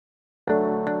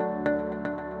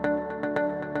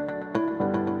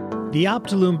The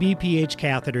Optilume BPH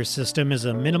Catheter System is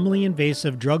a minimally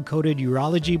invasive drug-coated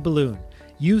urology balloon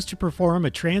used to perform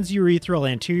a transurethral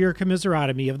anterior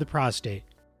commissurotomy of the prostate.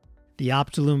 The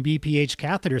Optilume BPH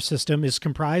Catheter System is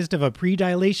comprised of a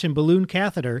pre-dilation balloon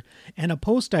catheter and a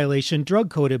post-dilation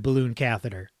drug-coated balloon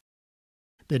catheter.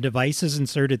 The device is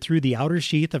inserted through the outer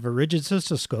sheath of a rigid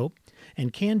cystoscope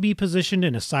and can be positioned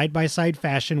in a side-by-side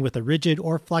fashion with a rigid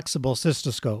or flexible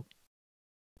cystoscope.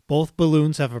 Both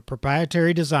balloons have a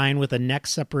proprietary design with a neck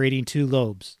separating two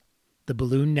lobes. The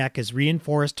balloon neck is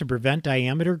reinforced to prevent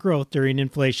diameter growth during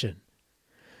inflation.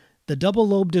 The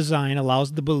double-lobe design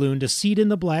allows the balloon to seat in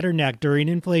the bladder neck during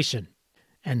inflation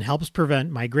and helps prevent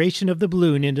migration of the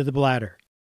balloon into the bladder.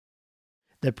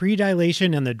 The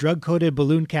pre-dilation and the drug-coated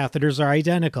balloon catheters are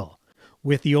identical,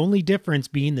 with the only difference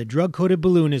being the drug-coated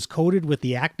balloon is coated with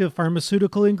the active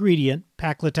pharmaceutical ingredient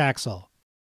Paclitaxel.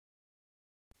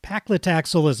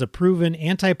 Paclitaxel is a proven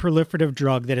anti-proliferative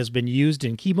drug that has been used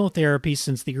in chemotherapy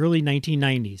since the early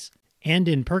 1990s and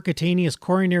in percutaneous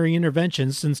coronary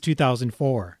interventions since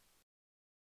 2004.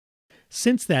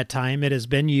 Since that time, it has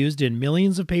been used in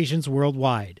millions of patients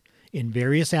worldwide in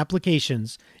various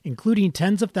applications, including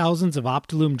tens of thousands of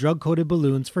Optilume drug-coated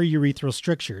balloons for urethral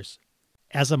strictures.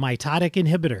 As a mitotic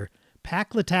inhibitor,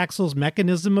 Paclitaxel's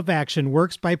mechanism of action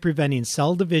works by preventing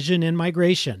cell division and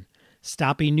migration,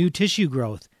 stopping new tissue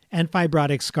growth, and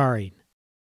fibrotic scarring.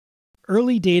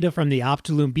 Early data from the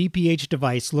Optilume BPH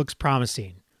device looks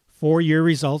promising. 4-year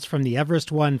results from the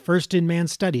Everest-1 first-in-man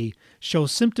study show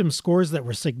symptom scores that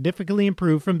were significantly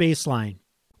improved from baseline,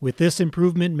 with this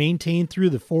improvement maintained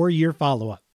through the 4-year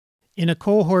follow-up. In a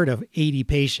cohort of 80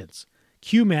 patients,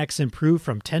 Qmax improved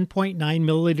from 10.9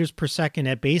 milliliters per second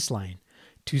at baseline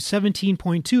to 17.2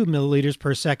 milliliters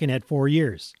per second at 4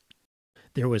 years.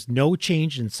 There was no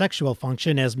change in sexual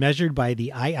function as measured by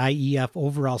the IIEF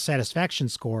overall satisfaction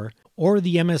score or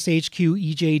the MSHQ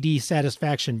EJD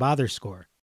satisfaction bother score.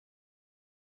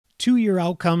 2-year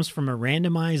outcomes from a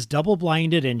randomized,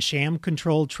 double-blinded, and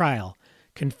sham-controlled trial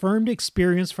confirmed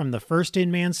experience from the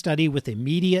first-in-man study with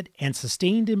immediate and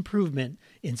sustained improvement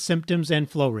in symptoms and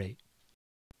flow rate.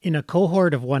 In a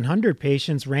cohort of 100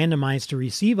 patients randomized to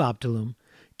receive Optilume,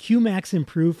 Qmax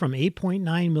improved from 8.9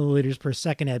 milliliters per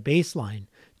second at baseline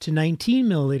to 19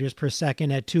 milliliters per second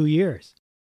at 2 years.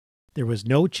 There was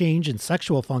no change in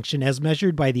sexual function as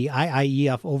measured by the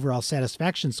IIEF overall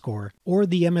satisfaction score or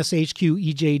the MSHQ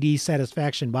EJD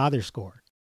satisfaction bother score.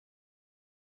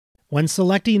 When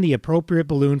selecting the appropriate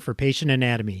balloon for patient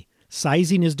anatomy,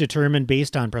 sizing is determined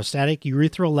based on prostatic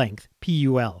urethral length,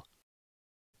 PUL.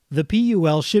 The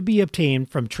PUL should be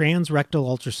obtained from transrectal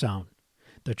ultrasound.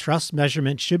 The truss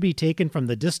measurement should be taken from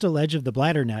the distal edge of the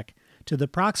bladder neck to the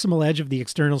proximal edge of the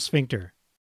external sphincter.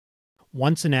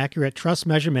 Once an accurate truss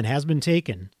measurement has been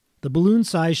taken, the balloon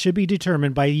size should be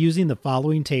determined by using the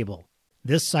following table.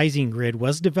 This sizing grid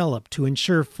was developed to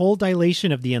ensure full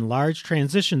dilation of the enlarged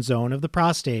transition zone of the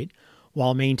prostate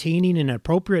while maintaining an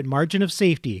appropriate margin of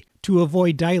safety to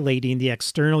avoid dilating the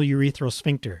external urethral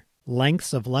sphincter.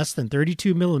 Lengths of less than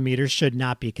 32 millimeters should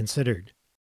not be considered.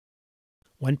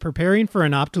 When preparing for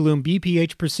an Optilume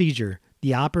BPH procedure,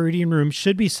 the operating room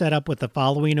should be set up with the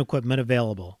following equipment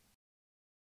available.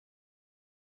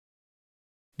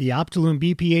 The Optilume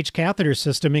BPH Catheter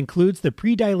System includes the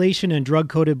pre-dilation and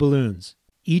drug-coated balloons.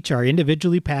 Each are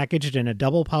individually packaged in a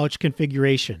double pouch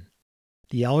configuration.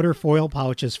 The outer foil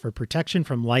pouch is for protection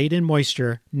from light and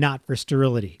moisture, not for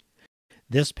sterility.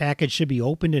 This package should be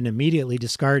opened and immediately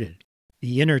discarded.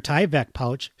 The inner Tyvek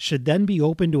pouch should then be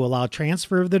opened to allow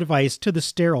transfer of the device to the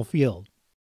sterile field.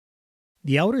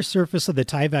 The outer surface of the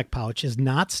Tyvek pouch is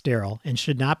not sterile and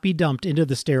should not be dumped into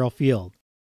the sterile field.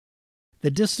 The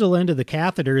distal end of the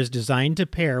catheter is designed to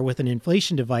pair with an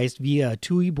inflation device via a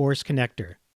TUI-Bors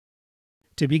connector.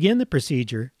 To begin the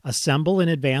procedure, assemble and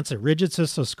advance a rigid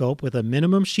cystoscope with a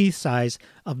minimum sheath size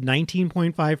of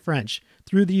 19.5 French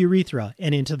through the urethra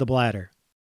and into the bladder.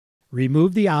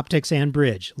 Remove the optics and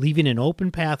bridge, leaving an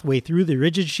open pathway through the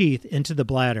rigid sheath into the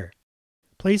bladder.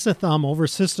 Place a thumb over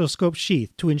cystoscope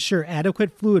sheath to ensure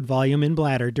adequate fluid volume in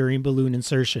bladder during balloon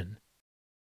insertion.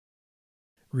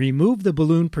 Remove the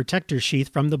balloon protector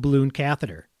sheath from the balloon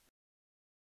catheter.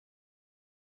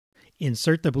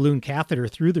 Insert the balloon catheter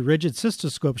through the rigid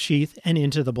cystoscope sheath and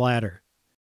into the bladder.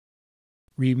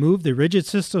 Remove the rigid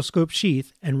cystoscope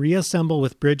sheath and reassemble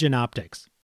with bridge and optics.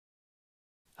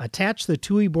 Attach the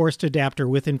TUI-Bors adapter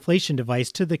with inflation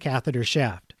device to the catheter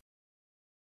shaft.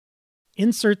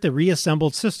 Insert the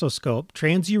reassembled cystoscope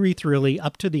transurethral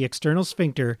up to the external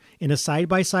sphincter in a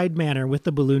side-by-side manner with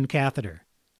the balloon catheter.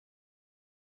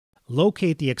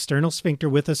 Locate the external sphincter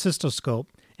with a cystoscope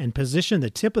and position the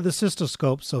tip of the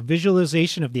cystoscope so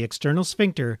visualization of the external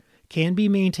sphincter can be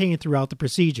maintained throughout the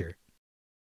procedure.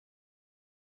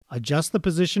 Adjust the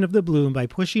position of the balloon by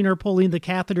pushing or pulling the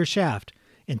catheter shaft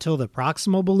until the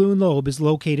proximal balloon lobe is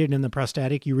located in the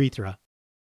prostatic urethra.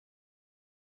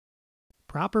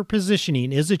 Proper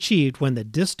positioning is achieved when the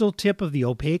distal tip of the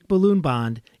opaque balloon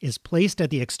bond is placed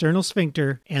at the external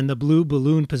sphincter and the blue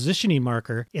balloon positioning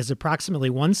marker is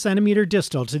approximately 1 centimeter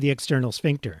distal to the external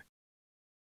sphincter.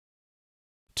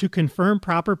 To confirm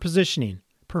proper positioning,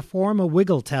 perform a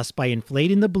wiggle test by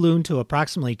inflating the balloon to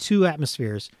approximately 2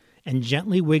 atmospheres and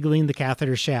gently wiggling the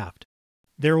catheter shaft.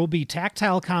 There will be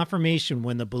tactile confirmation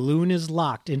when the balloon is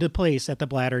locked into place at the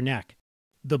bladder neck.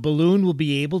 The balloon will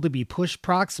be able to be pushed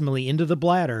proximally into the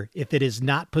bladder if it is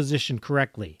not positioned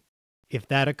correctly. If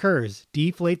that occurs,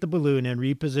 deflate the balloon and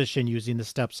reposition using the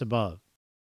steps above.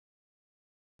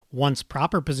 Once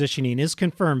proper positioning is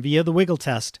confirmed via the wiggle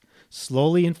test,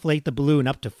 slowly inflate the balloon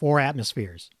up to 4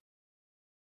 atmospheres.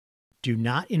 Do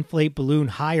not inflate balloon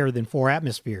higher than 4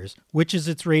 atmospheres, which is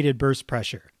its rated burst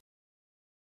pressure.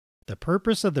 The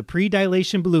purpose of the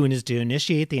pre-dilation balloon is to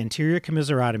initiate the anterior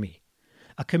commissurotomy.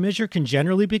 A commissure can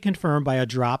generally be confirmed by a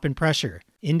drop in pressure,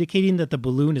 indicating that the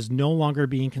balloon is no longer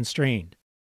being constrained.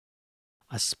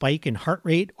 A spike in heart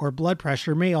rate or blood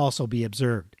pressure may also be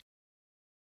observed.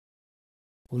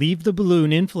 Leave the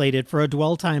balloon inflated for a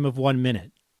dwell time of 1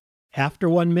 minute. After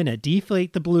 1 minute,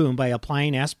 deflate the balloon by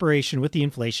applying aspiration with the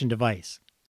inflation device.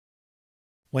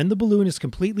 When the balloon is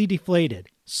completely deflated,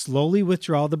 slowly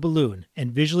withdraw the balloon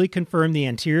and visually confirm the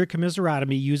anterior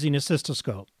commissurotomy using a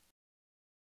cystoscope.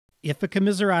 If a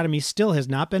commissurotomy still has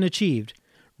not been achieved,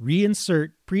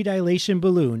 reinsert pre-dilation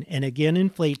balloon and again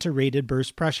inflate to rated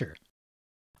burst pressure.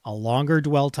 A longer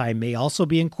dwell time may also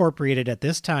be incorporated at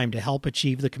this time to help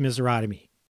achieve the commissurotomy.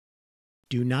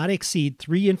 Do not exceed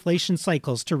 3 inflation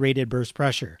cycles to rated burst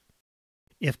pressure.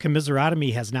 If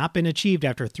commissurotomy has not been achieved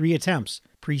after 3 attempts,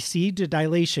 proceed to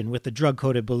dilation with the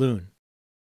drug-coated balloon.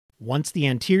 Once the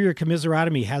anterior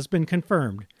commissurotomy has been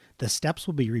confirmed, the steps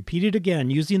will be repeated again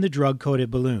using the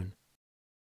drug-coated balloon.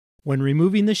 When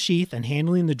removing the sheath and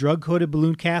handling the drug-coated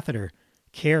balloon catheter,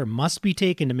 care must be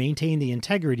taken to maintain the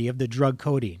integrity of the drug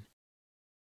coating.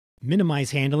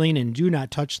 Minimize handling and do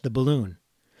not touch the balloon.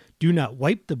 Do not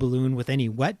wipe the balloon with any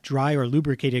wet, dry, or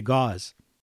lubricated gauze.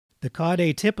 The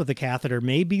caudae tip of the catheter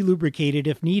may be lubricated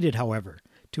if needed, however,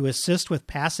 to assist with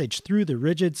passage through the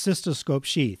rigid cystoscope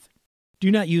sheath.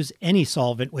 Do not use any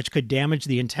solvent which could damage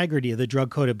the integrity of the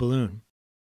drug-coated balloon.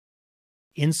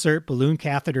 Insert balloon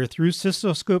catheter through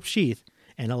cystoscope sheath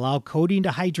and allow coating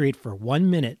to hydrate for 1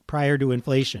 minute prior to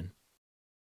inflation.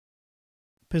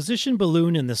 Position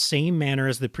balloon in the same manner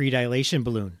as the pre-dilation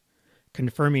balloon,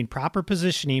 confirming proper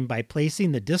positioning by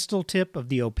placing the distal tip of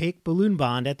the opaque balloon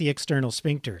bond at the external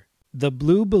sphincter. The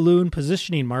blue balloon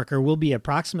positioning marker will be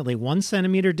approximately 1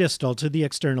 centimeter distal to the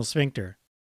external sphincter.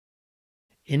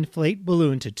 Inflate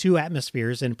balloon to 2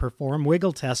 atmospheres and perform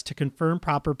wiggle test to confirm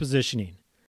proper positioning.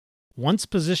 Once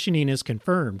positioning is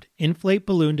confirmed, inflate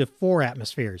balloon to 4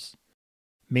 atmospheres.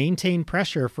 Maintain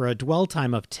pressure for a dwell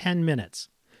time of 10 minutes.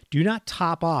 Do not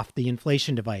top off the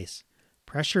inflation device.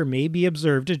 Pressure may be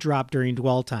observed to drop during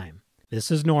dwell time. This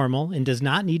is normal and does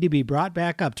not need to be brought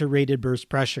back up to rated burst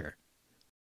pressure.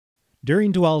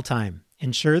 During dwell time,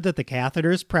 ensure that the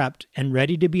catheter is prepped and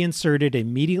ready to be inserted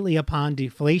immediately upon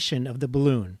deflation of the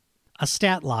balloon. A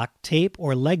stat lock, tape,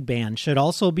 or leg band should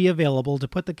also be available to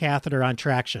put the catheter on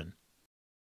traction.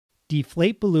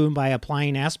 Deflate balloon by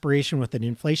applying aspiration with an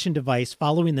inflation device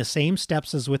following the same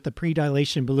steps as with the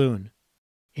pre-dilation balloon.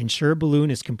 Ensure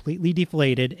balloon is completely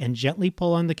deflated and gently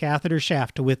pull on the catheter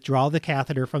shaft to withdraw the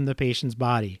catheter from the patient's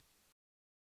body.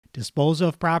 Dispose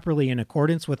of properly in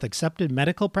accordance with accepted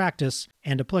medical practice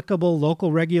and applicable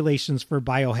local regulations for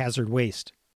biohazard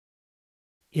waste.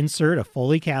 Insert a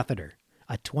Foley catheter.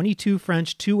 A 22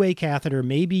 French 2-way catheter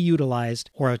may be utilized,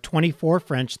 or a 24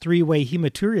 French 3-way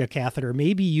hematuria catheter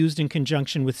may be used in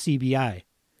conjunction with CBI.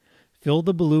 Fill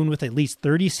the balloon with at least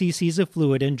 30 cc's of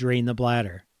fluid and drain the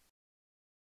bladder.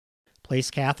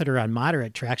 Place catheter on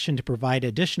moderate traction to provide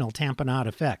additional tamponade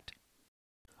effect.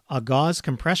 A gauze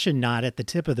compression knot at the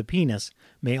tip of the penis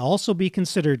may also be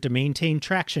considered to maintain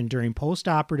traction during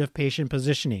post-operative patient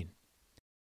positioning.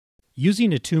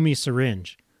 Using a Toomey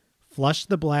syringe, flush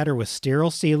the bladder with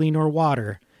sterile saline or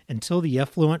water until the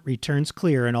effluent returns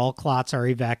clear and all clots are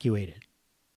evacuated.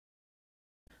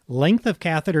 Length of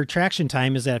catheter traction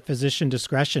time is at physician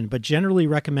discretion, but generally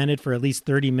recommended for at least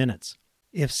 30 minutes.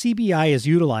 If CBI is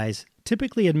utilized,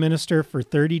 typically administer for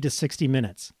 30 to 60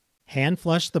 minutes. Hand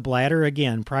flush the bladder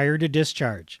again prior to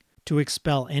discharge to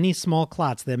expel any small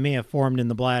clots that may have formed in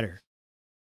the bladder.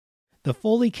 The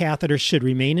Foley catheter should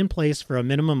remain in place for a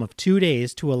minimum of 2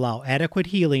 days to allow adequate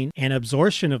healing and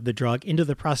absorption of the drug into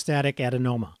the prostatic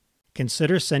adenoma.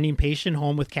 Consider sending patient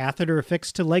home with catheter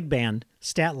affixed to leg band,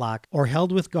 stat lock, or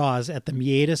held with gauze at the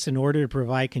meatus in order to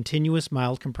provide continuous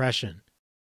mild compression.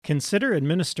 Consider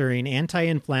administering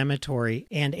anti-inflammatory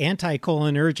and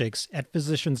anticholinergics at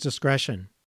physician's discretion.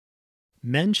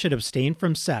 Men should abstain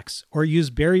from sex or use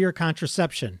barrier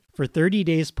contraception for 30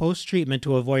 days post-treatment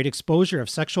to avoid exposure of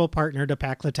sexual partner to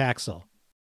paclitaxel.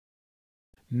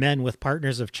 Men with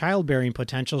partners of childbearing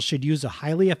potential should use a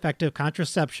highly effective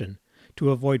contraception to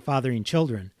avoid fathering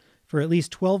children for at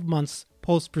least 12 months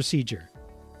post-procedure.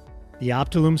 The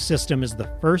Optilume system is the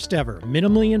first ever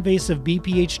minimally invasive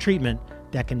BPH treatment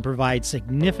that can provide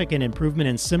significant improvement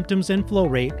in symptoms and flow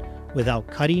rate without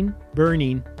cutting,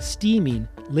 burning, steaming,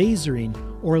 lasering,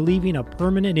 or leaving a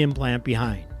permanent implant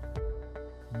behind.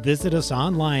 Visit us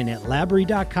online at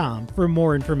labry.com for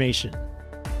more information.